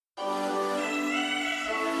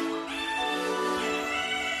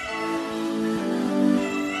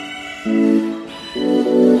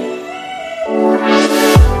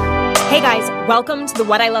Welcome to the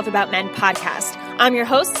What I Love About Men podcast. I'm your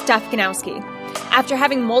host, Steph Ganowski. After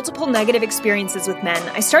having multiple negative experiences with men,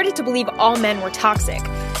 I started to believe all men were toxic.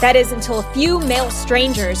 That is, until a few male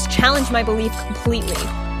strangers challenged my belief completely.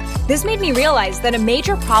 This made me realize that a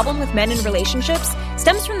major problem with men in relationships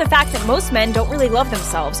stems from the fact that most men don't really love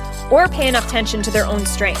themselves or pay enough attention to their own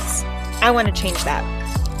strengths. I want to change that.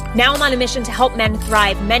 Now I'm on a mission to help men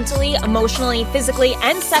thrive mentally, emotionally, physically,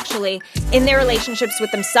 and sexually in their relationships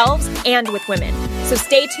with themselves and with women. So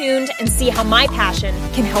stay tuned and see how my passion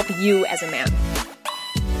can help you as a man.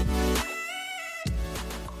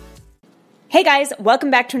 Hey guys,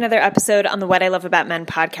 welcome back to another episode on the What I Love About Men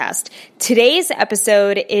podcast. Today's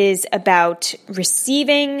episode is about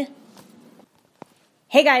receiving...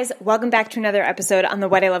 Hey guys, welcome back to another episode on the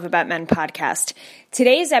What I Love About Men podcast.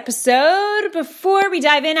 Today's episode, before we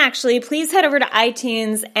dive in actually, please head over to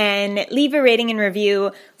iTunes and leave a rating and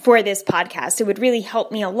review for this podcast. It would really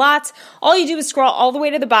help me a lot. All you do is scroll all the way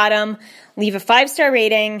to the bottom, leave a 5-star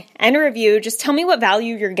rating and a review. Just tell me what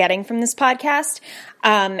value you're getting from this podcast.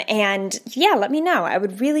 And yeah, let me know. I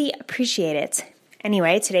would really appreciate it.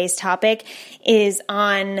 Anyway, today's topic is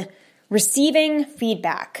on receiving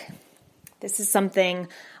feedback. This is something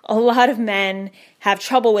a lot of men have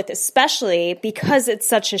trouble with, especially because it's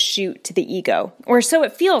such a shoot to the ego, or so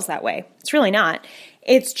it feels that way. It's really not.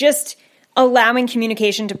 It's just allowing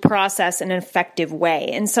communication to process in an effective way.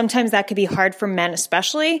 And sometimes that could be hard for men,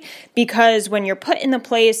 especially because when you're put in the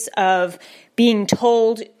place of being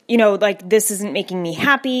told, like this isn't making me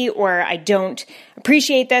happy, or I don't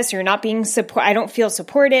appreciate this, or not being I don't feel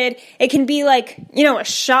supported. It can be like, a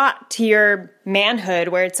shot to your manhood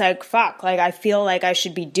where it's like, fuck, like I feel like I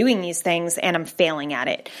should be doing these things and I'm failing at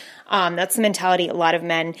it. That's the mentality a lot of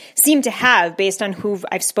men seem to have based on who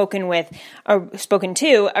I've spoken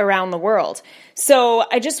to around the world. So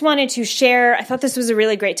I just wanted to share, I thought this was a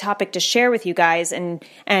really great topic to share with you guys and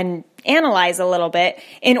analyze a little bit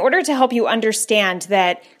in order to help you understand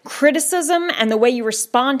that criticism and the way you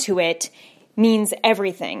respond to it means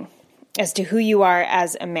everything as to who you are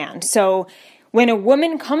as a man. So when a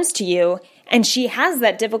woman comes to you and she has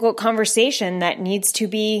that difficult conversation that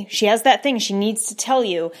she has that thing she needs to tell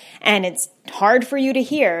you, and it's hard for you to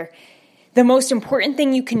hear, the most important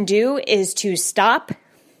thing you can do is to stop,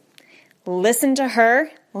 listen to her,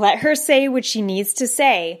 let her say what she needs to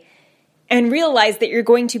say, and realize that you're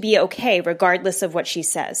going to be okay regardless of what she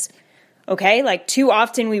says. Okay? Like too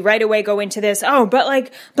often we right away go into this, but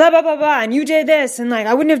like blah, blah, blah, blah, and you did this, and like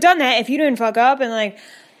I wouldn't have done that if you didn't fuck up, and like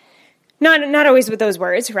not always with those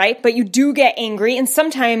words, right? But you do get angry, and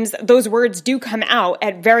sometimes those words do come out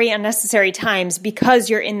at very unnecessary times because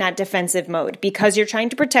you're in that defensive mode, because you're trying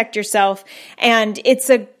to protect yourself, and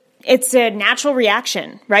it's a natural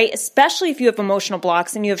reaction, right? Especially if you have emotional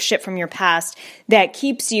blocks and you have shit from your past that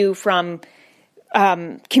keeps you from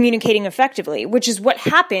communicating effectively, which is what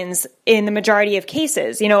happens in the majority of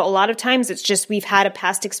cases. A lot of times it's just we've had a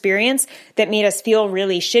past experience that made us feel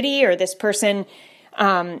really shitty, or this person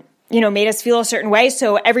made us feel a certain way.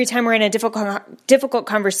 So every time we're in a difficult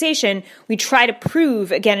conversation, we try to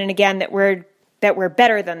prove again and again that we're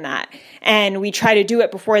better than that. And we try to do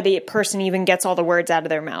it before the person even gets all the words out of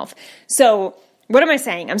their mouth. So what am I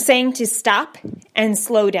saying? I'm saying to stop and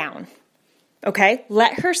slow down. Okay?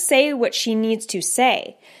 Let her say what she needs to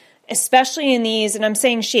say, especially in these, and I'm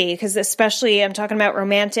saying she, because especially I'm talking about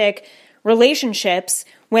romantic relationships.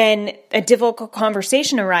 When a difficult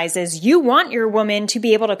conversation arises, you want your woman to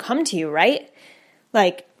be able to come to you, right?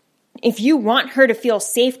 Like, if you want her to feel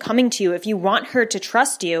safe coming to you, if you want her to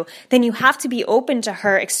trust you, then you have to be open to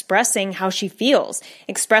her expressing how she feels,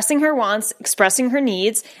 expressing her wants, expressing her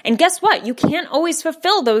needs. And guess what? You can't always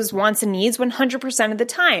fulfill those wants and needs 100% of the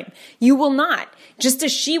time. You will not, just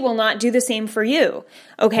as she will not do the same for you.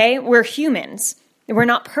 Okay? We're humans. We're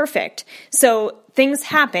not perfect. So things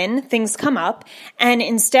happen, things come up, and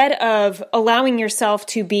instead of allowing yourself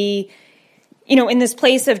to be, in this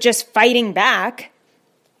place of just fighting back,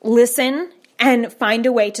 listen and find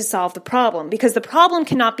a way to solve the problem, because the problem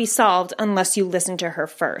cannot be solved unless you listen to her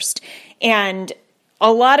first. And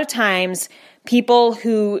a lot of times people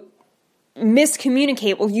who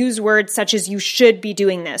miscommunicate will use words such as you should be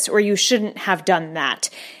doing this or you shouldn't have done that.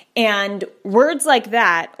 And words like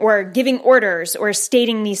that, or giving orders or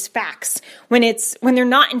stating these facts, when they're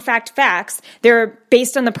not in fact facts, they're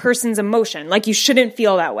based on the person's emotion. Like, you shouldn't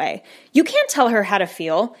feel that way. You can't tell her how to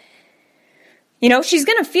feel. She's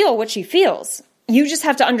going to feel what she feels. You just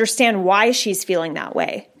have to understand why she's feeling that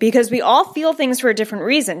way, because we all feel things for a different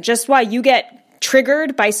reason. Just why you get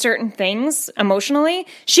triggered by certain things emotionally,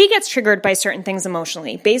 she gets triggered by certain things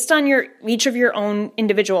emotionally based on each of your own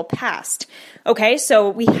individual past. Okay, so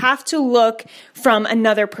we have to look from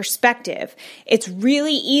another perspective. It's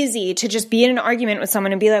really easy to just be in an argument with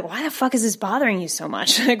someone and be like, why the fuck is this bothering you so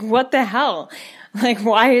much? Like, what the hell? Like,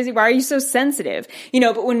 why are you so sensitive?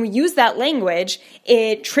 But when we use that language,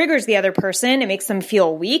 it triggers the other person. It makes them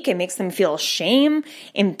feel weak. It makes them feel shame,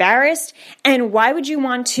 embarrassed. And why would you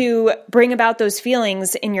want to bring about those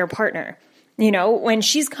feelings in your partner? When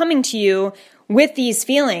she's coming to you with these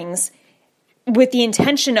feelings, with the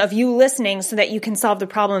intention of you listening so that you can solve the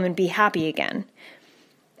problem and be happy again,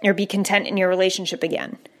 or be content in your relationship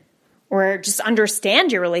again, or just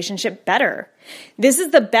understand your relationship better. This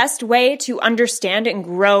is the best way to understand and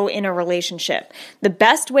grow in a relationship. The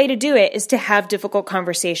best way to do it is to have difficult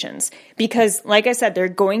conversations because, like I said, they're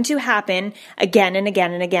going to happen again and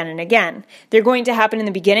again and again and again. They're going to happen in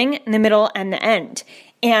the beginning, in the middle, and the end.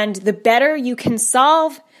 And the better you can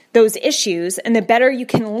solve those issues and the better you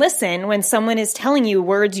can listen when someone is telling you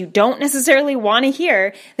words you don't necessarily want to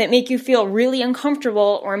hear that make you feel really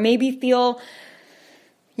uncomfortable or maybe feel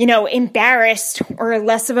embarrassed or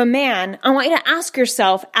less of a man, I want you to ask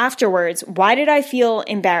yourself afterwards, why did I feel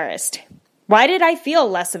embarrassed? Why did I feel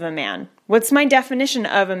less of a man? What's my definition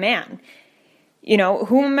of a man?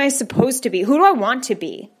 Who am I supposed to be? Who do I want to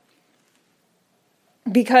be?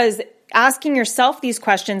 Because asking yourself these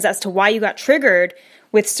questions as to why you got triggered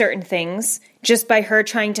with certain things just by her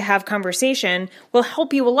trying to have conversation will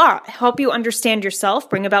help you a lot, help you understand yourself,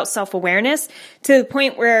 bring about self-awareness to the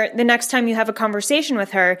point where the next time you have a conversation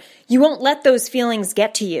with her, you won't let those feelings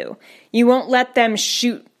get to you. You won't let them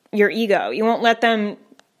shoot your ego. You won't let them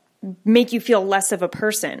make you feel less of a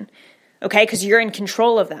person, okay? Because you're in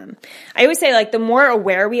control of them. I always say, the more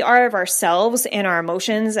aware we are of ourselves and our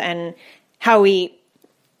emotions and how we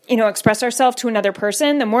express ourselves to another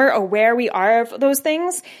person, the more aware we are of those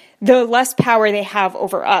things, the less power they have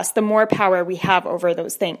over us, the more power we have over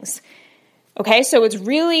those things. Okay, so it's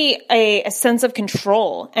really a sense of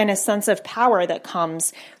control and a sense of power that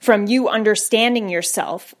comes from you understanding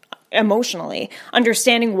yourself emotionally,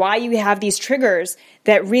 understanding why you have these triggers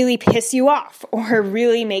that really piss you off or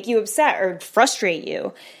really make you upset or frustrate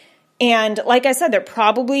you. And like I said, they're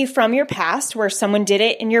probably from your past where someone did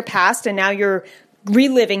it in your past and now you're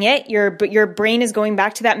reliving it. Your brain is going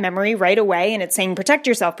back to that memory right away and it's saying, protect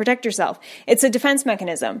yourself, protect yourself. It's a defense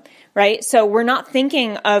mechanism, right? So we're not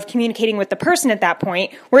thinking of communicating with the person at that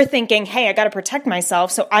point. We're thinking, hey, I got to protect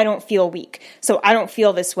myself so I don't feel weak, so I don't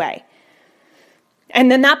feel this way.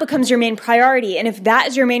 And then that becomes your main priority. And if that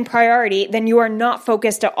is your main priority, then you are not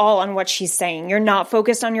focused at all on what she's saying. You're not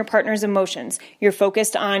focused on your partner's emotions. You're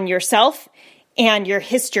focused on yourself and your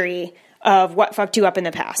history of what fucked you up in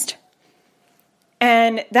the past.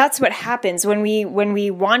 And that's what happens when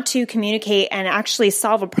we want to communicate and actually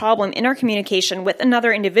solve a problem in our communication with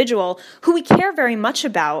another individual who we care very much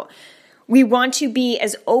about. We want to be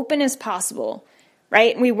as open as possible,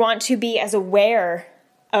 right? We want to be as aware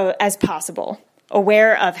as possible,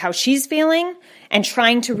 aware of how she's feeling and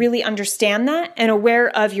trying to really understand that and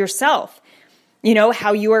aware of yourself,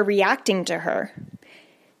 how you are reacting to her.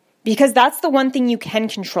 Because that's the one thing you can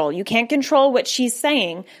control. You can't control what she's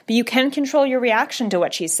saying, but you can control your reaction to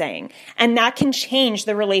what she's saying. And that can change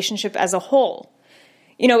the relationship as a whole.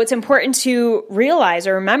 It's important to realize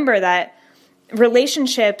or remember that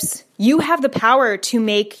relationships, you have the power to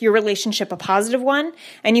make your relationship a positive one,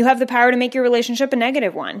 and you have the power to make your relationship a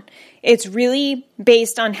negative one. It's really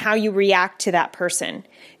based on how you react to that person.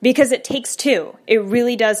 Because it takes two. It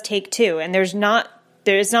really does take two. And there's not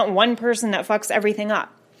one person that fucks everything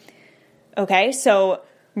up. Okay, so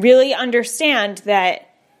really understand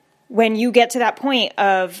that when you get to that point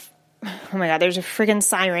of, oh my God, there's a friggin'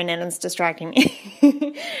 siren and it's distracting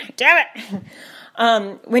me. Damn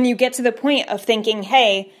it. When you get to the point of thinking,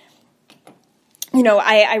 hey,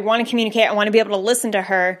 I want to communicate, I want to be able to listen to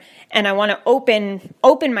her, and I want to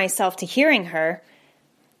open myself to hearing her,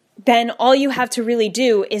 then all you have to really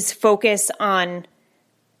do is focus on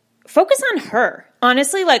her.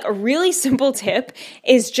 Honestly, a really simple tip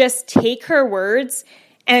is just take her words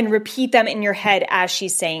and repeat them in your head as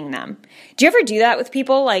she's saying them. Do you ever do that with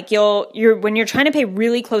people? When you're trying to pay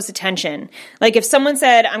really close attention, if someone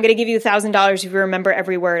said, I'm going to give you $1,000 if you remember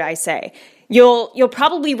every word I say, you'll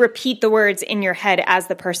probably repeat the words in your head as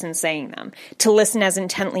the person's saying them to listen as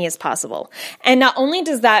intently as possible. And not only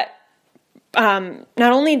does that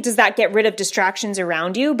get rid of distractions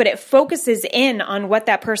around you, but it focuses in on what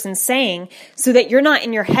that person's saying so that you're not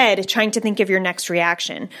in your head trying to think of your next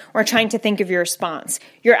reaction or trying to think of your response.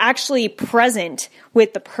 You're actually present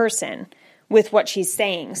with the person, with what she's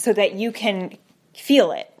saying, so that you can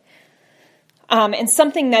feel it. And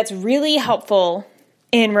something that's really helpful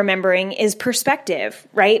in remembering is perspective,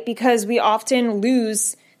 right? Because we often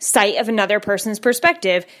lose sight of another person's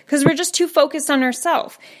perspective because we're just too focused on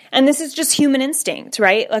ourselves. And this is just human instinct,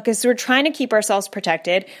 right? Like, as we're trying to keep ourselves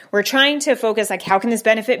protected, we're trying to focus, like, how can this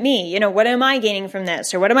benefit me? What am I gaining from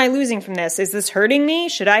this? Or what am I losing from this? Is this hurting me?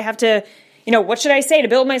 Should I have to, what should I say to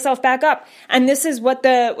build myself back up? And this is what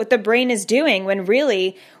the brain is doing, when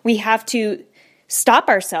really we have to stop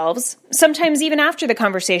ourselves, sometimes even after the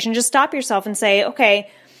conversation. Just stop yourself and say, okay,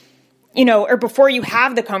 or before you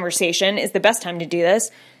have the conversation is the best time to do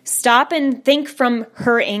this. Stop and think from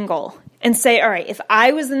her angle and say, all right, if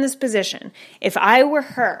I was in this position, if I were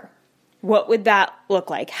her, what would that look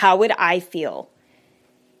like? How would I feel?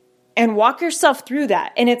 And walk yourself through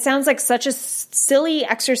that. And it sounds like such a silly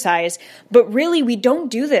exercise, but really we don't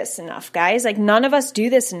do this enough, guys. Like, none of us do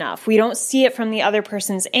this enough. We don't see it from the other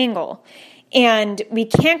person's angle. And we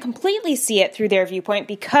can't completely see it through their viewpoint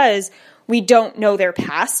because we don't know their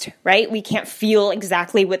past, right? We can't feel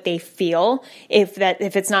exactly what they feel if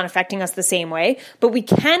it's not affecting us the same way. But we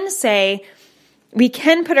can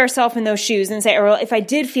put ourselves in those shoes and say, oh, well, if I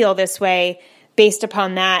did feel this way based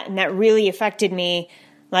upon that, and that really affected me,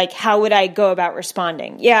 like, how would I go about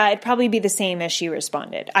responding? Yeah, it'd probably be the same as she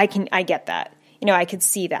responded. I get that. I could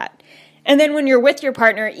see that. And then when you're with your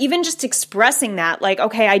partner, even just expressing that, like,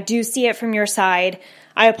 okay, I do see it from your side.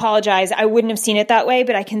 I apologize. I wouldn't have seen it that way,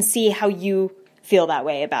 but I can see how you feel that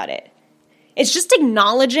way about it. It's just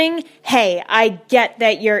acknowledging, hey, I get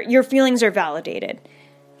that your feelings are validated.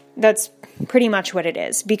 That's pretty much what it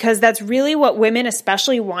is, because that's really what women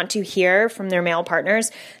especially want to hear from their male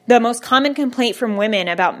partners. The most common complaint from women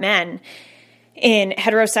about men in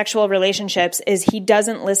heterosexual relationships is, he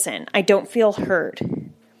doesn't listen. I don't feel heard.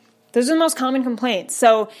 Those are the most common complaints.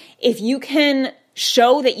 So if you can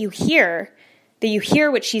show that you hear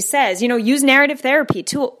what she says, use narrative therapy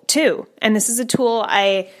too. And this is a tool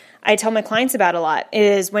I tell my clients about a lot,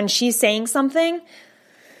 is when she's saying something,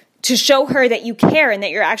 to show her that you care and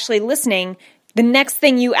that you're actually listening, the next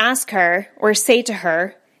thing you ask her or say to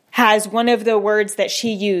her has one of the words that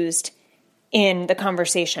she used in the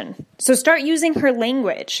conversation. So start using her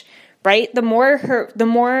language. Right? The more,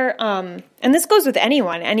 and this goes with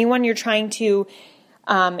anyone you're trying to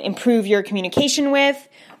improve your communication with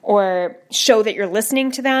or show that you're listening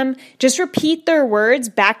to them, just repeat their words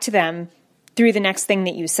back to them through the next thing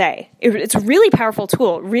that you say. It's a really powerful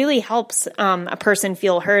tool. It really helps a person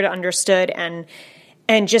feel heard, understood, and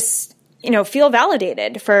just, feel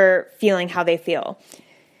validated for feeling how they feel.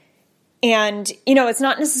 And, it's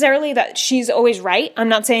not necessarily that she's always right. I'm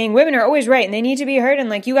not saying women are always right and they need to be heard and,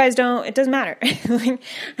 like, you guys don't, it doesn't matter. And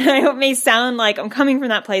I hope it may sound like I'm coming from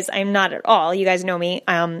that place. I'm not at all. You guys know me.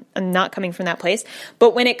 I'm not coming from that place.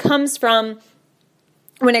 But when it comes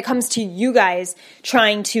to you guys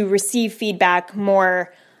trying to receive feedback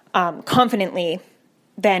more confidently,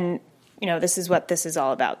 then, this is what this is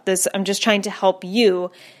all about. I'm just trying to help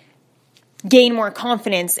you gain more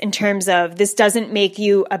confidence in terms of, this doesn't make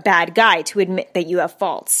you a bad guy to admit that you have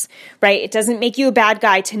faults, right? It doesn't make you a bad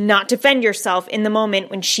guy to not defend yourself in the moment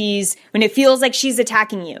when it feels like she's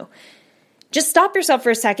attacking you. Just stop yourself for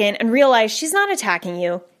a second and realize she's not attacking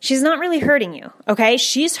you. She's not really hurting you, okay?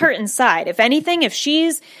 She's hurt inside. If anything, if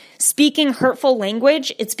she's speaking hurtful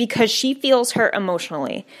language, it's because she feels hurt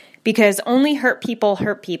emotionally, because only hurt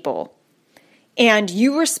people. And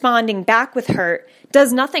you responding back with hurt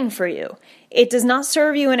does nothing for you. It does not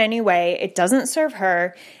serve you in any way. It doesn't serve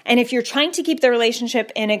her. And if you're trying to keep the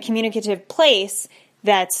relationship in a communicative place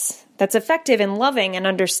that's effective and loving and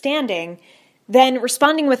understanding, then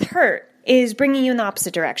responding with hurt is bringing you in the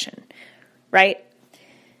opposite direction, right?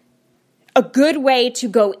 A good way to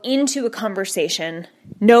go into a conversation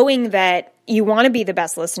knowing that you want to be the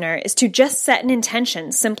best listener is to just set an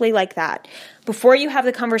intention, simply like that. Before you have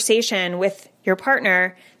the conversation with your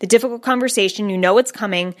partner, the difficult conversation, you know it's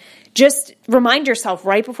coming, just remind yourself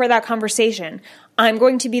right before that conversation, I'm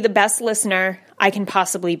going to be the best listener I can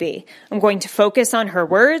possibly be. I'm going to focus on her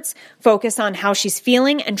words, focus on how she's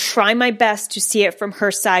feeling, and try my best to see it from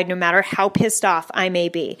her side, no matter how pissed off I may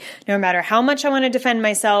be. No matter how much I want to defend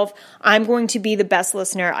myself, I'm going to be the best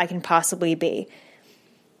listener I can possibly be.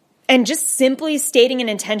 And just simply stating an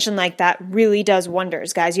intention like that really does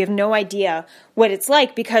wonders, guys. You have no idea what it's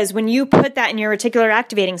like, because when you put that in your reticular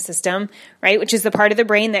activating system, right, which is the part of the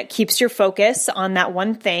brain that keeps your focus on that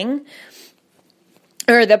one thing,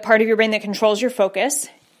 or the part of your brain that controls your focus,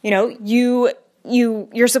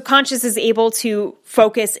 your subconscious is able to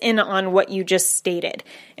focus in on what you just stated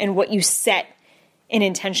and what you set an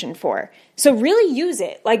intention for. So really use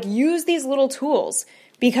it. Like, use these little tools.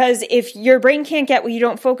 because if your brain can't get what you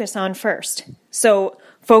don't focus on first. So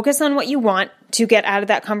focus on what you want to get out of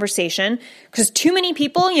that conversation, because too many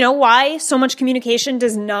people, why so much communication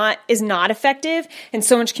is not effective, and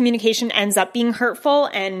so much communication ends up being hurtful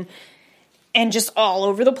and just all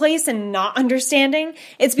over the place and not understanding.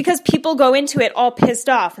 It's because people go into it all pissed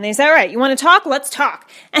off and they say, all right, you want to talk? Let's talk.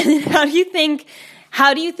 And then how do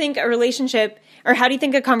you think a relationship, or how do you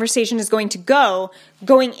think a conversation is going to go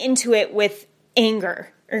going into it with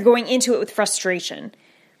anger or going into it with frustration?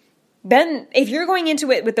 Then if you're going into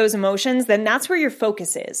it with those emotions, then that's where your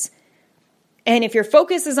focus is. And if your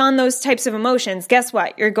focus is on those types of emotions, guess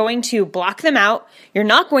what? You're going to block them out. You're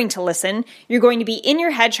not going to listen. You're going to be in your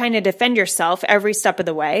head trying to defend yourself every step of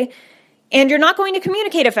the way. And you're not going to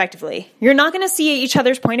communicate effectively. You're not going to see each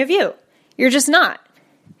other's point of view. You're just not.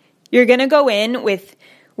 You're going to go in with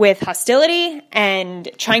hostility and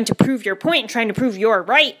trying to prove your point, trying to prove you're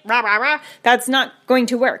right, rah, rah, rah. That's not going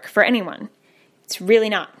to work for anyone. It's really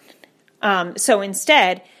not. So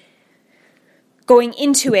instead, going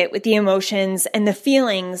into it with the emotions and the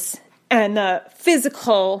feelings and the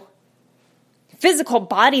physical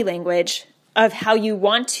body language of how you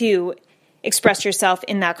want to express yourself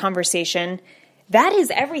in that conversation, that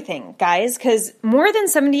is everything, guys, because more than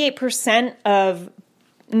 78% of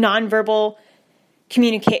nonverbal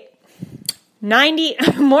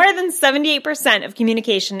more than 78% of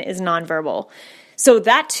communication is nonverbal. So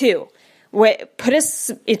that too.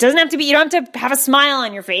 It doesn't have to be, you don't have to have a smile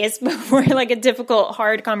on your face before like a difficult,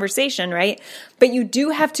 hard conversation, right? But you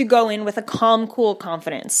do have to go in with a calm, cool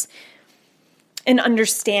confidence and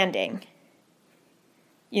understanding,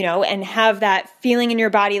 and have that feeling in your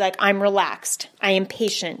body like, I'm relaxed, I am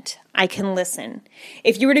patient, I can listen.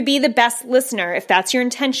 If you were to be the best listener, if that's your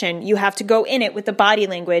intention, you have to go in it with the body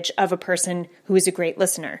language of a person who is a great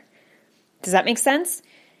listener. Does that make sense?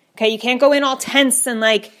 Okay, you can't go in all tense and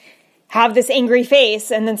like, have this angry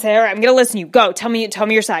face and then say, all right, I'm going to listen to you. Go. Tell me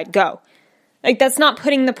your side. Go. Like, that's not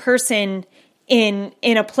putting the person in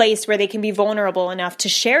a place where they can be vulnerable enough to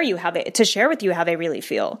share with you how they really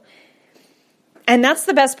feel. And that's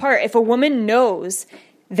the best part. If a woman knows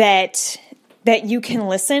that you can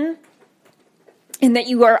listen and that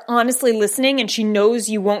you are honestly listening, and she knows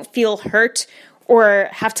you won't feel hurt or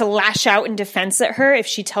have to lash out in defense at her if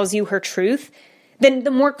she tells you her truth, then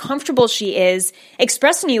the more comfortable she is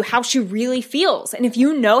expressing to you how she really feels. And if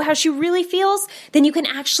you know how she really feels, then you can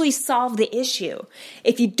actually solve the issue.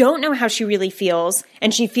 If you don't know how she really feels,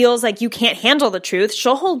 and she feels like you can't handle the truth,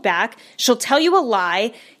 she'll hold back, she'll tell you a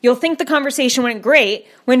lie, you'll think the conversation went great,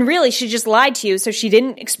 when really she just lied to you, so she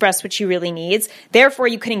didn't express what she really needs, therefore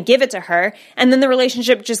you couldn't give it to her, and then the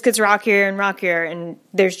relationship just gets rockier and rockier, and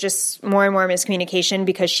there's just more and more miscommunication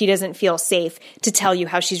because she doesn't feel safe to tell you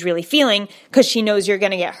how she's really feeling, because she knows you're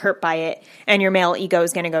going to get hurt by it, and your male ego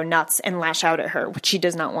is going to go nuts and lash out at her, which she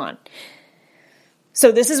does not want.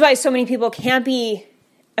 So this is why so many people can't be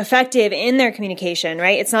effective in their communication,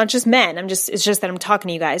 right? It's not just men. It's just that I'm talking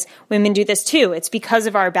to you guys. Women do this too. It's because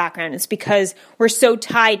of our background. It's because we're so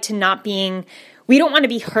tied to we don't want to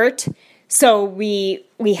be hurt. So we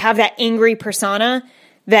have that angry persona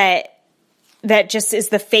that just is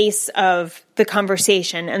the face of the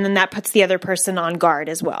conversation. And then that puts the other person on guard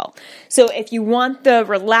as well. So if you want the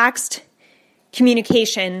relaxed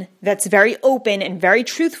communication that's very open and very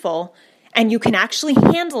truthful, and you can actually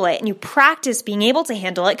handle it, and you practice being able to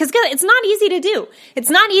handle it, because it's not easy to do. It's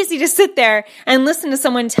not easy to sit there and listen to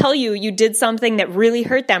someone tell you did something that really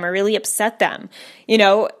hurt them or really upset them.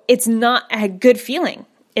 It's not a good feeling.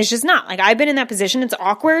 It's just not. Like, I've been in that position. It's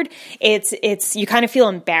awkward. It's you kind of feel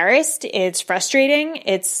embarrassed. It's frustrating.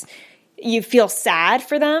 You feel sad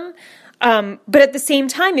for them. But at the same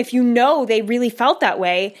time, if you know they really felt that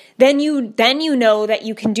way, then you know that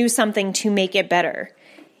you can do something to make it better.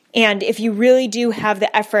 And if you really do have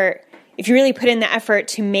the effort, if you really put in the effort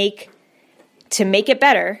to make it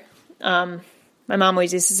better, my mom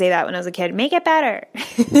always used to say that when I was a kid, make it better,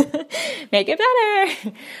 make it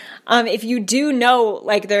better. If you do know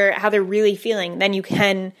how they're really feeling, then you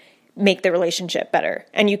can make the relationship better,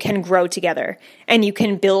 and you can grow together, and you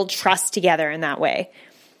can build trust together in that way.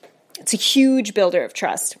 It's a huge builder of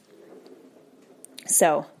trust.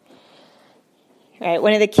 So, all right,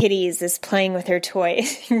 one of the kitties is playing with her toy,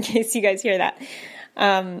 in case you guys hear that.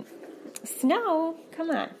 Snow,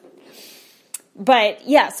 come on. But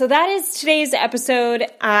yeah, so that is today's episode.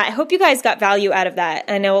 I hope you guys got value out of that.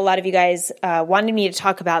 I know a lot of you guys wanted me to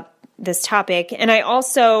talk about this topic. And I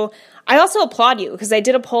also applaud you, because I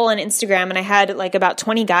did a poll on Instagram, and I had about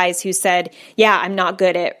 20 guys who said, yeah, I'm not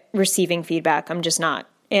good at receiving feedback. I'm just not.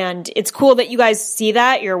 And it's cool that you guys see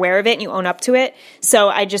that, you're aware of it, and you own up to it. So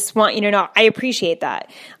I just want you to know, I appreciate that.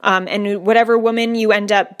 And whatever woman you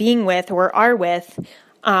end up being with or are with,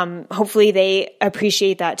 hopefully they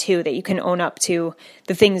appreciate that too, that you can own up to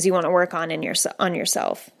the things you want to work on on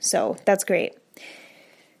yourself. So that's great.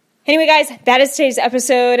 Anyway, guys, that is today's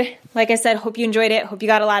episode. Like I said, hope you enjoyed it. Hope you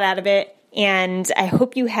got a lot out of it. And I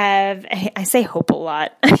hope you have, I say hope a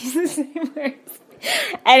lot. I use the same words.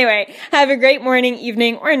 Anyway, have a great morning,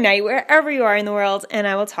 evening, or night, wherever you are in the world, and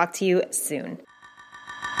I will talk to you soon.